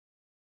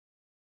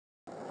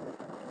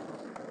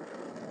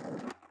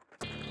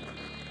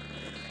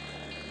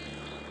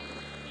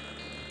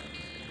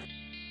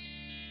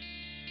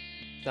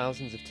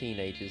Thousands of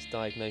teenagers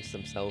diagnose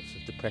themselves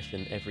with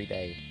depression every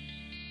day.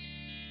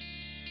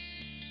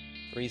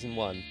 Reason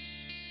 1.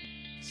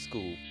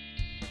 School.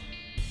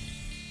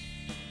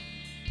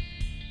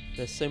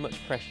 There's so much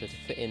pressure to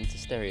fit into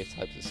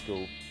stereotypes at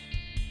school.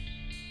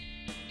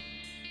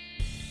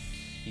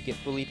 You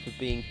get bullied for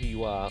being who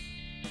you are,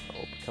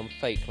 or become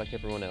fake like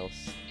everyone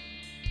else.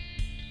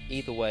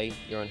 Either way,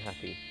 you're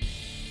unhappy.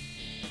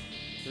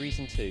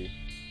 Reason 2.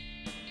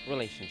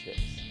 Relationships.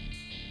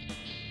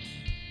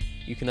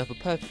 You can have a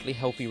perfectly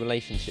healthy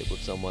relationship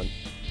with someone,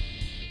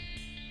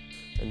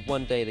 and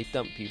one day they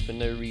dump you for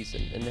no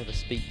reason and never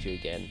speak to you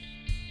again.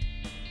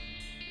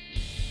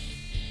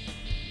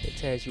 It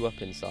tears you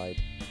up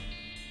inside.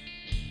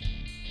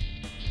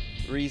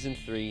 Reason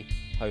 3.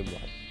 Home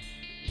life.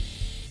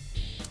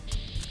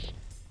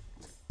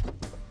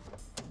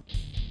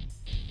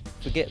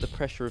 Forget the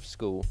pressure of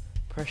school.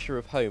 Pressure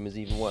of home is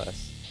even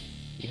worse.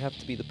 You have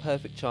to be the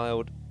perfect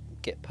child,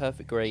 get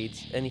perfect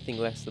grades. Anything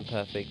less than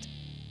perfect,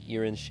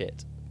 you're in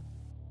shit.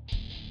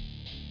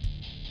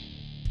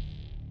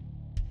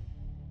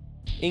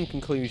 In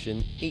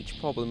conclusion, each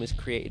problem is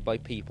created by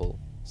people,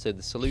 so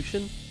the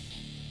solution?